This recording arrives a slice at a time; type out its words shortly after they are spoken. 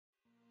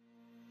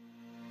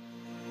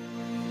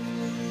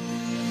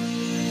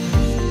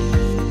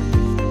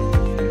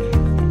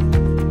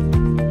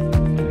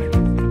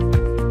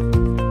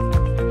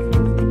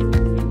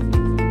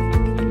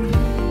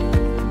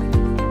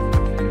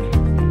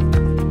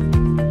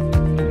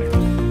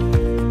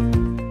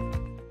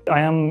I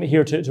am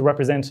here to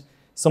represent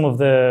some of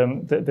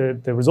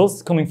the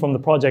results coming from the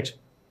project.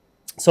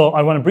 So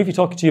I want to briefly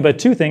talk to you about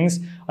two things.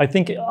 I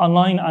think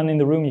online and in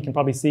the room you can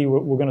probably see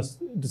we're going to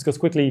discuss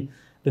quickly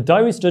the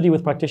diary study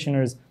with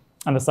practitioners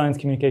and the science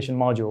communication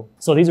module.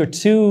 So these are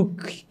two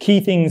key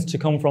things to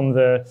come from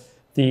the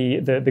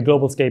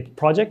GlobalSCAPE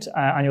project,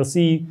 and you'll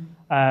see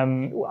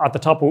at the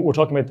top we're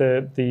talking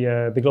about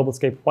the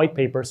GlobalSCAPE white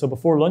paper. So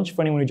before lunch,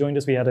 for anyone who joined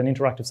us, we had an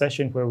interactive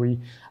session where we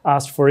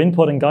asked for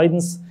input and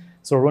guidance.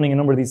 So we're running a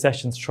number of these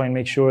sessions to try and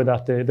make sure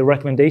that the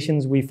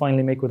recommendations we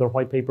finally make with our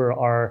white paper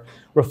are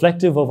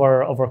reflective of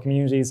our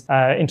communities.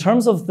 In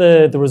terms of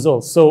the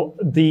results, so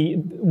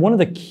one of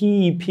the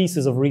key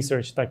pieces of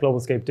research that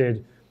GlobalSCAPE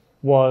did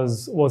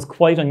was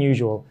quite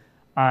unusual,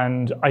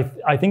 and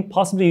I think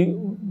possibly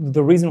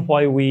the reason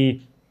why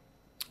we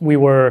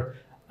were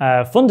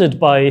funded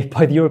by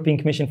the European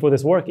Commission for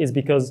this work is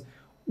because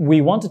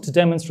we wanted to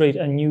demonstrate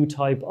a new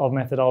type of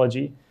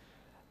methodology.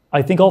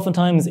 I think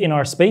oftentimes in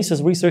our space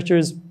as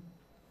researchers,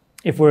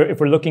 if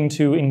we're looking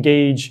to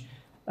engage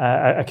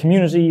a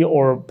community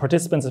or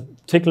participants,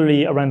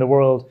 particularly around the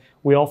world,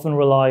 we often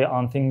rely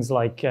on things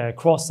like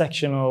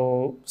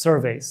cross-sectional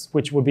surveys,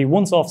 which would be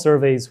once-off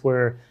surveys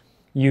where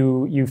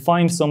you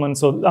find someone.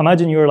 So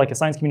imagine you're like a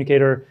science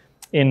communicator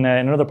in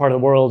another part of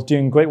the world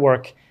doing great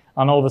work,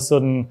 and all of a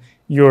sudden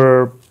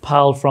your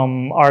pal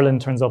from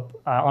Ireland turns up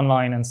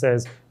online and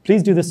says,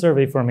 please do this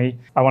survey for me.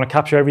 I want to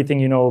capture everything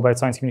you know about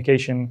science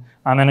communication,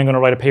 and then I'm going to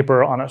write a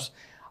paper on it.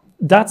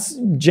 That's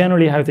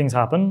generally how things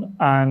happen,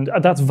 and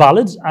that's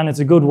valid, and it's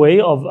a good way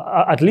of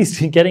at least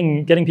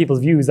getting people's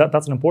views.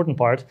 That's an important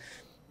part,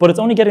 but it's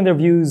only getting their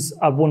views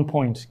at one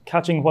point,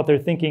 catching what they're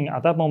thinking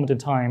at that moment in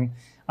time,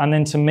 and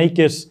then to make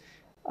it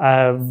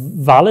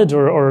valid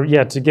or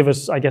to give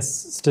it, I guess,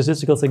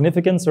 statistical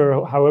significance,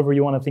 or however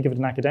you want to think of it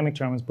in academic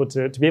terms, but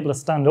to be able to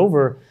stand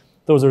over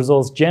those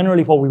results.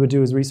 Generally what we would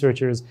do as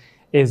researchers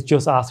is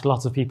just ask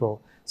lots of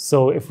people.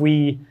 So if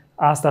we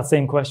ask that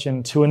same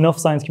question to enough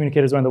science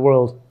communicators around the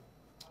world,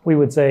 we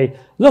would say,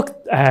 look,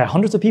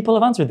 hundreds of people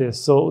have answered this.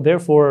 So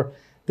therefore,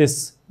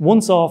 this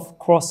once-off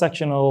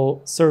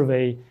cross-sectional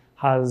survey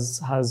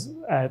has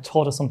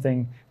taught us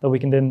something that we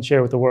can then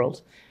share with the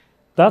world.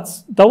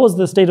 That was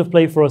the state of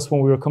play for us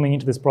when we were coming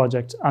into this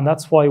project. And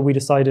that's why we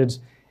decided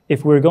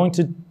if we're going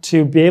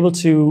to be able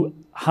to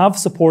have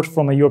support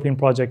from a European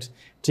project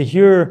to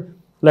hear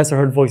lesser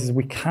heard voices,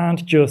 we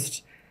can't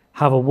just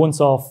have a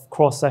once-off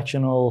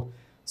cross-sectional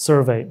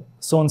survey.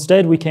 So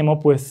instead, we came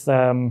up with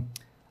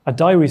a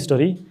diary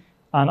study.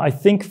 And I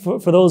think for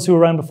those who were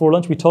around before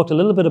lunch, we talked a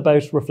little bit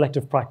about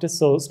reflective practice.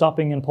 So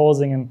stopping and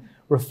pausing and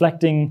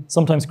reflecting,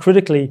 sometimes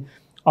critically,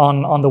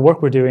 on the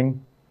work we're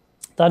doing.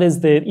 That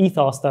is the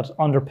ethos that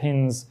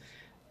underpins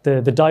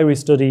the diary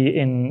study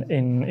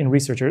in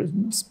research.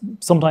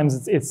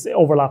 Sometimes it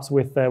overlaps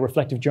with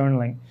reflective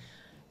journaling.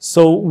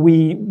 So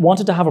we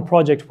wanted to have a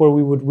project where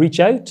we would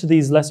reach out to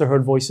these lesser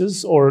heard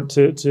voices, or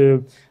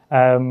to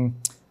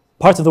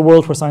parts of the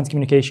world where science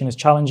communication is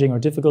challenging or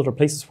difficult, or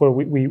places where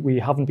we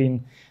haven't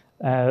been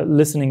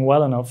listening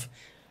well enough,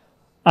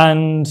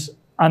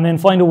 and then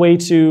find a way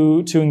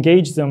to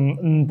engage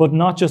them, but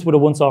not just with a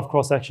once-off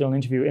cross-sectional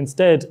interview.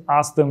 Instead,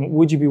 ask them,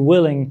 would you be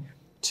willing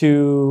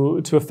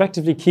to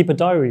effectively keep a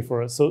diary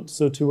for us?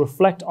 So to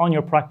reflect on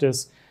your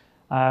practice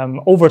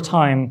over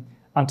time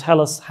and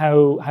tell us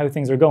how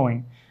things are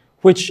going,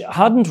 which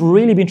hadn't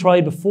really been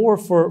tried before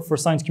for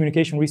science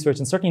communication research,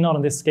 and certainly not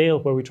on this scale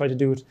where we try to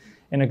do it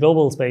in a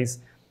global space.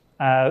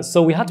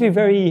 So we had to be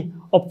very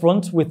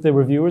upfront with the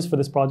reviewers for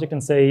this project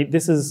and say,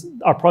 this is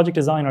our project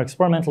design, our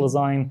experimental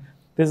design.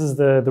 This is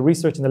the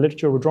research and the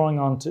literature we're drawing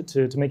on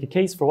to make a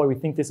case for why we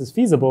think this is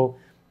feasible.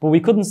 But we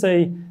couldn't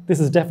say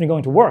this is definitely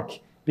going to work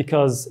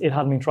because it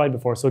hadn't been tried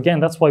before. So again,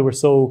 that's why we're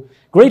so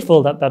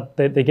grateful that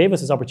they gave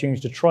us this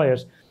opportunity to try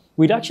it.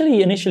 We'd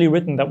actually initially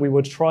written that we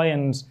would try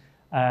and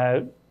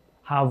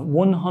have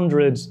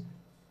 100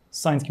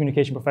 science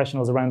communication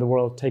professionals around the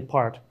world take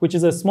part, which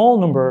is a small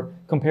number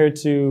compared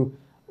to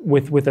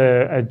with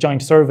a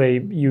giant survey.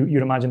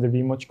 You'd imagine there'd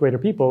be much greater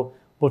people.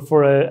 But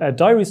for a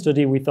diary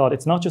study, we thought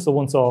it's not just a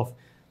once-off.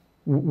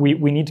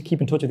 We need to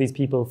keep in touch with these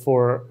people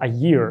for a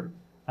year.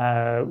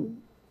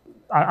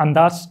 And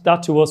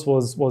that to us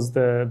was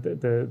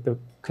the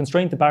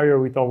constraint, the barrier.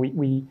 We thought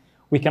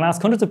we can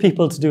ask hundreds of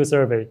people to do a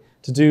survey,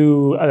 to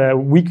do a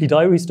weekly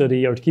diary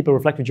study, or to keep a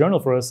reflective journal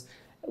for us.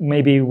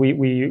 Maybe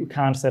we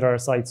can't set our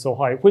sights so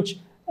high, which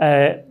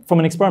from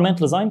an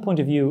experimental design point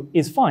of view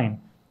is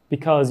fine,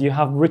 because you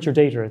have richer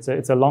data.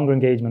 It's a longer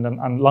engagement,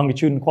 and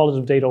longitudinal and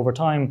qualitative data over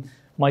time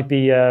might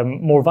be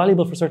more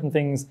valuable for certain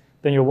things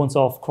than your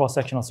once-off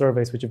cross-sectional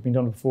surveys, which have been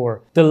done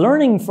before. The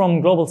learning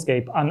from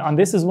GlobalSCAPE, and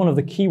this is one of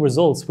the key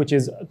results, which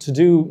is to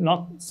do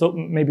not so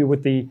maybe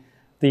with the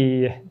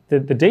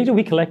data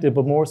we collected,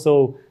 but more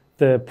so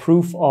the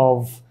proof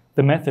of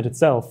the method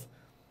itself,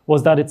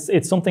 was that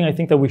it's something I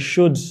think that we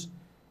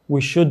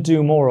should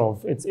do more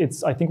of.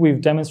 I think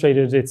we've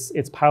demonstrated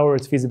its power,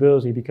 its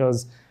feasibility,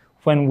 because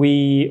when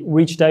we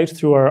reached out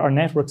through our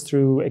networks,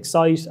 through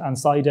Ecsite and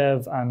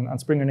SciDev and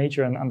Springer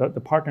Nature and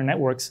the partner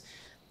networks,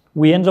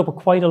 we ended up with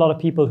quite a lot of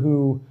people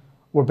who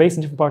were based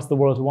in different parts of the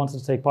world who wanted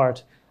to take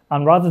part.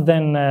 And rather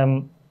than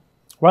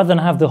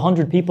have the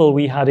 100 people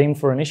we had aimed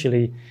for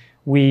initially,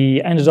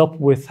 we ended up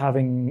with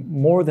having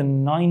more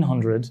than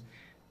 900.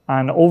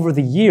 And over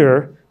the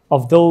year,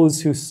 of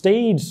those who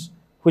stayed,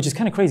 which is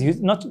kind of crazy, who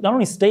not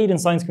only stayed in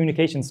science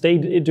communication,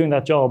 stayed doing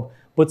that job,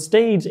 but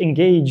stayed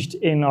engaged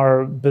in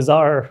our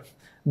bizarre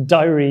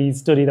diary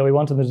study that we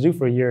wanted them to do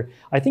for a year,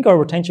 I think our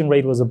retention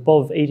rate was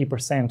above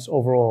 80%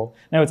 overall.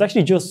 Now, it's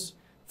actually just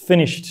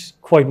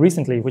finished quite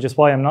recently, which is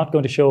why I'm not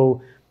going to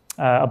show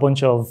a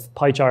bunch of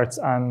pie charts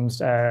and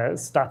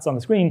stats on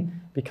the screen,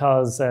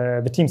 because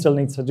the team still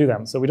needs to do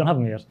them, so we don't have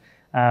them yet.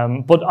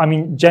 But I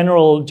mean,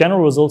 general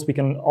results we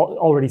can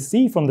already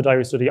see from the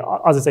diary study.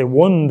 As I say,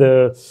 one,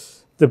 the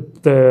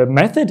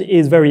method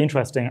is very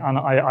interesting, and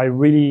I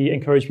really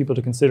encourage people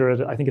to consider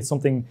it. I think it's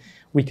something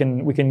we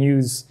can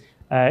use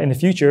in the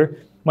future.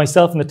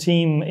 Myself and the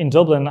team in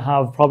Dublin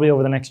have probably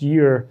over the next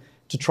year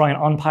to try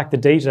and unpack the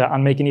data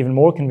and make an even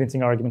more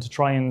convincing argument, to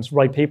try and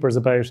write papers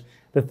about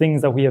the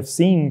things that we have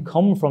seen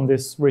come from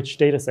this rich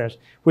data set,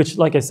 which,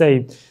 like I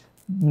say,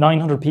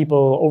 900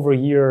 people over a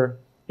year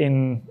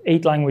in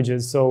 8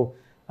 languages. So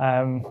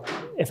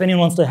if anyone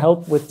wants to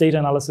help with data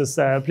analysis,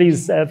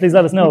 please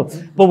let us know.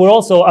 But we're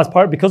also,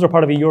 because we're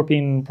part of a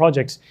European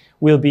project,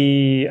 we'll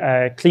be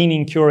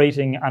cleaning,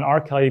 curating, and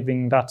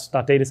archiving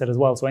that data set as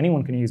well, so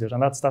anyone can use it.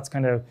 And that's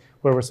kind of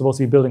where we're supposed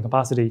to be building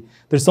capacity.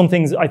 There's some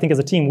things I think as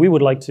a team we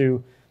would like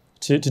to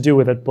do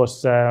with it, but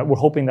we're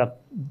hoping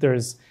that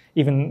there's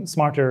even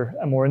smarter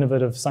and more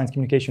innovative science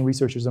communication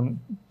researchers and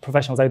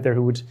professionals out there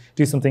who would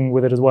do something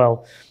with it as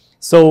well.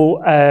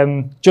 So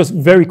just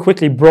very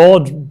quickly,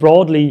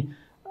 broadly,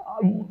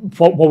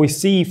 what we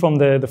see from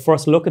the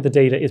first look at the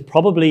data is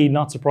probably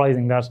not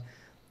surprising, that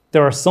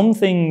there are some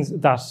things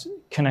that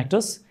connect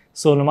us.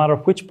 So no matter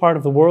which part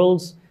of the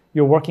world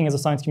you're working as a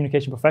science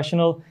communication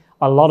professional,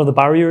 a lot of the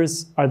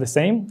barriers are the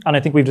same. And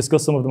I think we've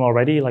discussed some of them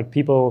already, like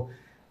people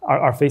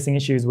are facing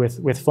issues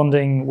with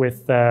funding,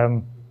 with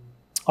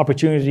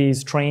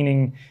opportunities,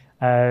 training,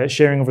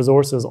 sharing of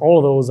resources. All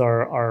of those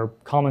are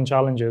common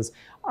challenges.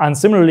 And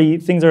similarly,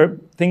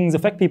 things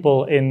affect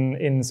people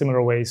in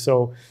similar ways.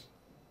 So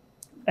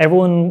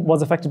everyone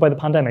was affected by the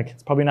pandemic.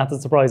 It's probably not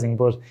that surprising,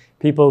 but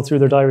people through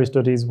their diary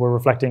studies were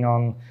reflecting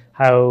on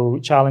how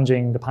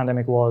challenging the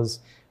pandemic was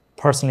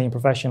personally and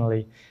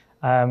professionally.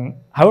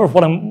 However,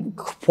 what I'm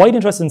quite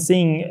interested in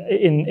seeing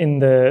in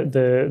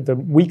the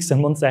weeks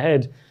and months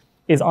ahead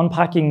is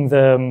unpacking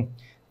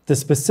the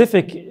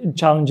specific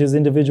challenges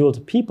individual to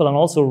people and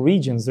also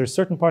regions. There's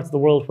certain parts of the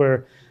world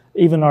where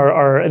even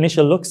our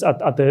initial looks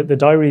at the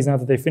diaries now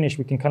that they finish,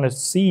 we can kind of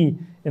see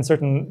in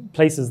certain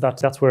places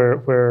that's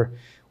where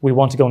we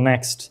want to go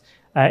next.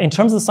 In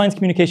terms of the science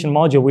communication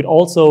module, we'd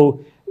also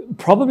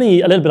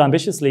probably a little bit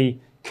ambitiously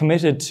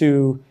committed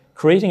to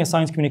creating a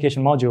science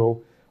communication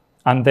module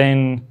and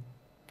then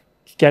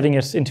getting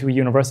it into a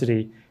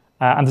university.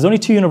 And there's only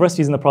 2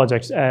 universities in the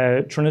project,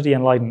 Trinity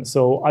and Leiden.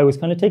 So I was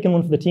kind of taking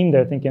one for the team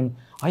there, thinking,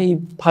 I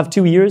have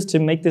 2 years to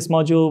make this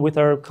module with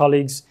our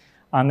colleagues.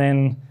 And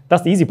then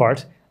that's the easy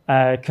part.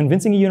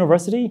 Convincing a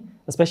university,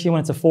 especially when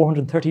it's a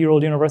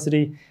 430-year-old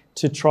university,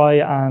 to try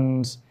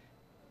and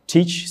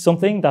teach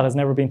something that has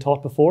never been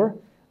taught before.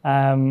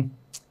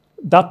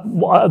 That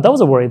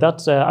was a worry.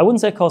 That I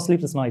wouldn't say it caused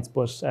sleepless nights,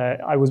 but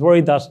I was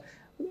worried that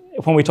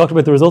when we talked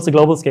about the results of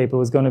GlobalSCAPE, it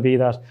was going to be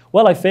that,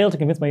 well, I failed to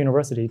convince my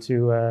university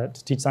to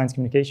teach science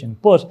communication.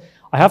 But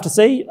I have to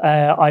say,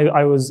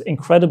 I was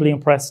incredibly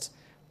impressed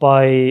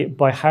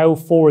by how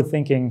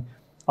forward-thinking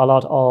a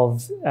lot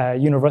of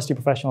university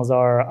professionals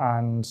are,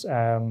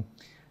 and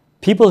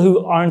people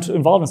who aren't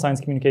involved in science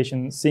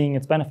communication seeing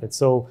its benefits.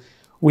 So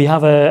we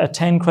have a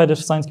 10-credit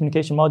science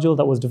communication module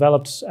that was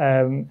developed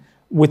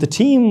with the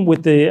team,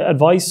 with the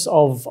advice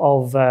of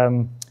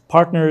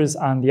partners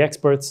and the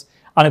experts.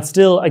 And it's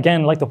still,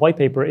 again, like the white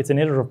paper, it's an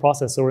iterative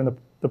process. So we're in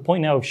the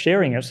point now of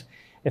sharing it.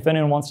 If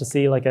anyone wants to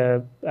see like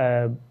a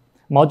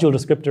module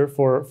descriptor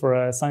for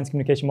a science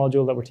communication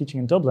module that we're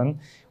teaching in Dublin,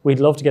 we'd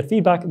love to get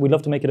feedback. We'd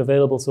love to make it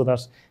available so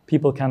that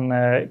people can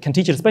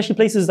teach it, especially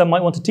places that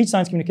might want to teach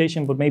science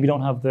communication but maybe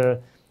don't have the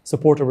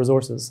support or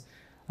resources.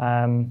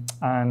 I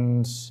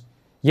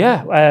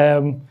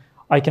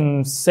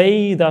can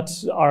say that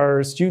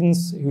our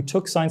students who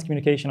took science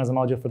communication as a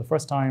module for the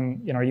first time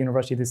in our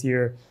university this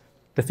year,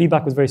 the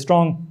feedback was very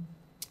strong,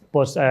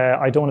 but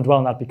I don't want to dwell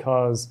on that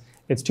because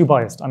it's too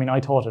biased. I mean, I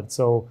taught it,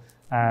 so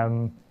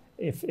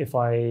it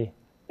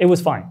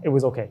was fine. It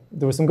was okay.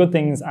 There were some good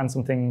things and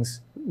some things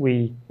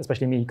we,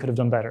 especially me, could have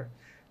done better.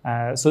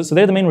 So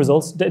they're the main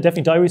results.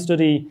 Definitely diary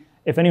study.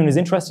 If anyone is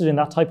interested in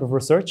that type of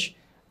research,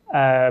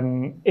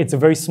 it's a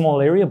very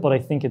small area, but I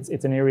think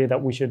it's an area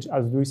that we should,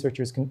 as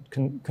researchers,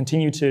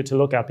 continue to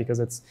look at,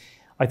 because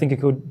I think it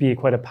could be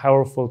quite a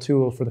powerful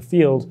tool for the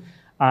field.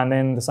 And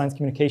then the science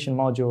communication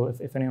module,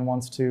 if anyone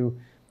wants to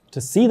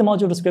see the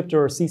module descriptor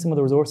or see some of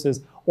the resources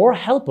or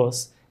help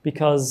us,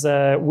 because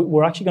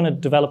we're actually going to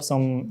develop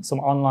some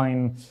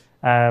online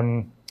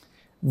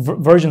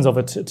versions of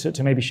it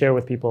to maybe share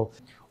with people.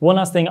 One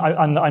last thing,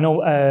 I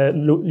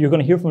know you're going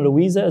to hear from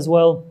Louisa as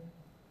well,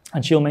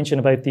 and she'll mention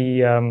about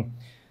the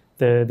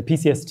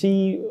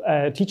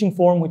PCST teaching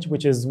forum,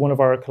 which is one of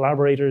our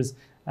collaborators.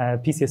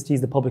 PCST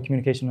is the Public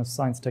Communication of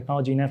Science and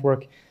Technology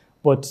Network.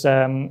 But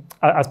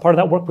as part of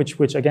that work,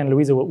 which again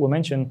Louisa will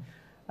mention,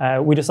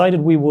 we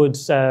decided we would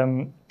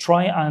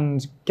try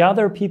and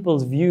gather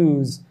people's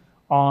views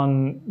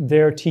on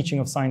their teaching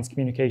of science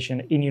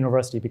communication in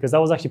university, because that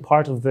was actually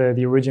part of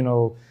the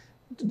original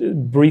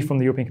brief from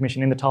the European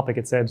Commission. In the topic,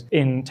 it said,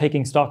 in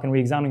taking stock and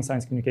re-examining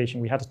science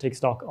communication, we had to take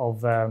stock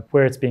of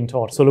where it's being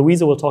taught. So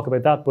Louisa will talk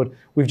about that, but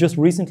we've just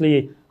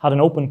recently had an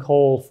open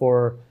call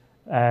for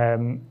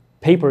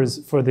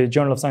papers for the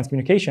Journal of Science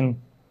Communication,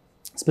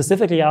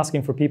 specifically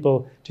asking for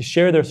people to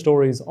share their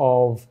stories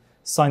of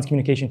science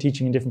communication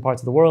teaching in different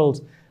parts of the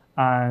world.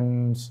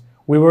 And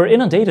we were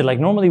inundated. Like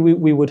normally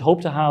we would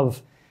hope to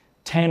have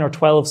 10 or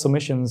 12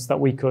 submissions that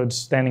we could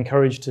then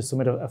encourage to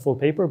submit a full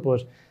paper,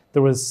 but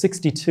there was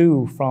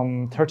 62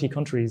 from 30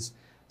 countries.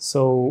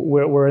 So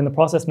we're in the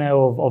process now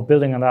of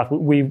building on that.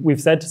 We've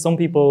said to some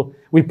people,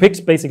 we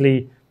picked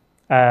basically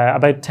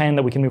about 10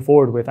 that we can move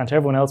forward with, and to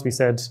everyone else we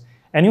said,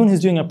 anyone who's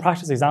doing a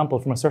practice example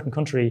from a certain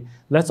country,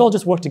 let's all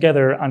just work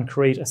together and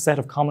create a set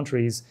of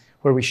commentaries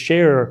where we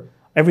share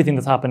everything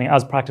that's happening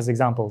as practice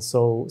examples.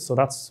 So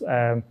that's,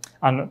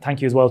 and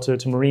thank you as well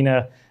to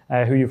Marina,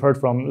 who you've heard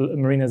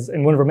from. Marina's,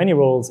 in one of her many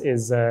roles,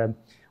 is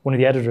one of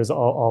the editors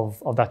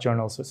of that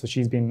journal. So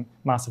she's been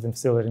massive in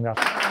facilitating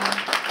that.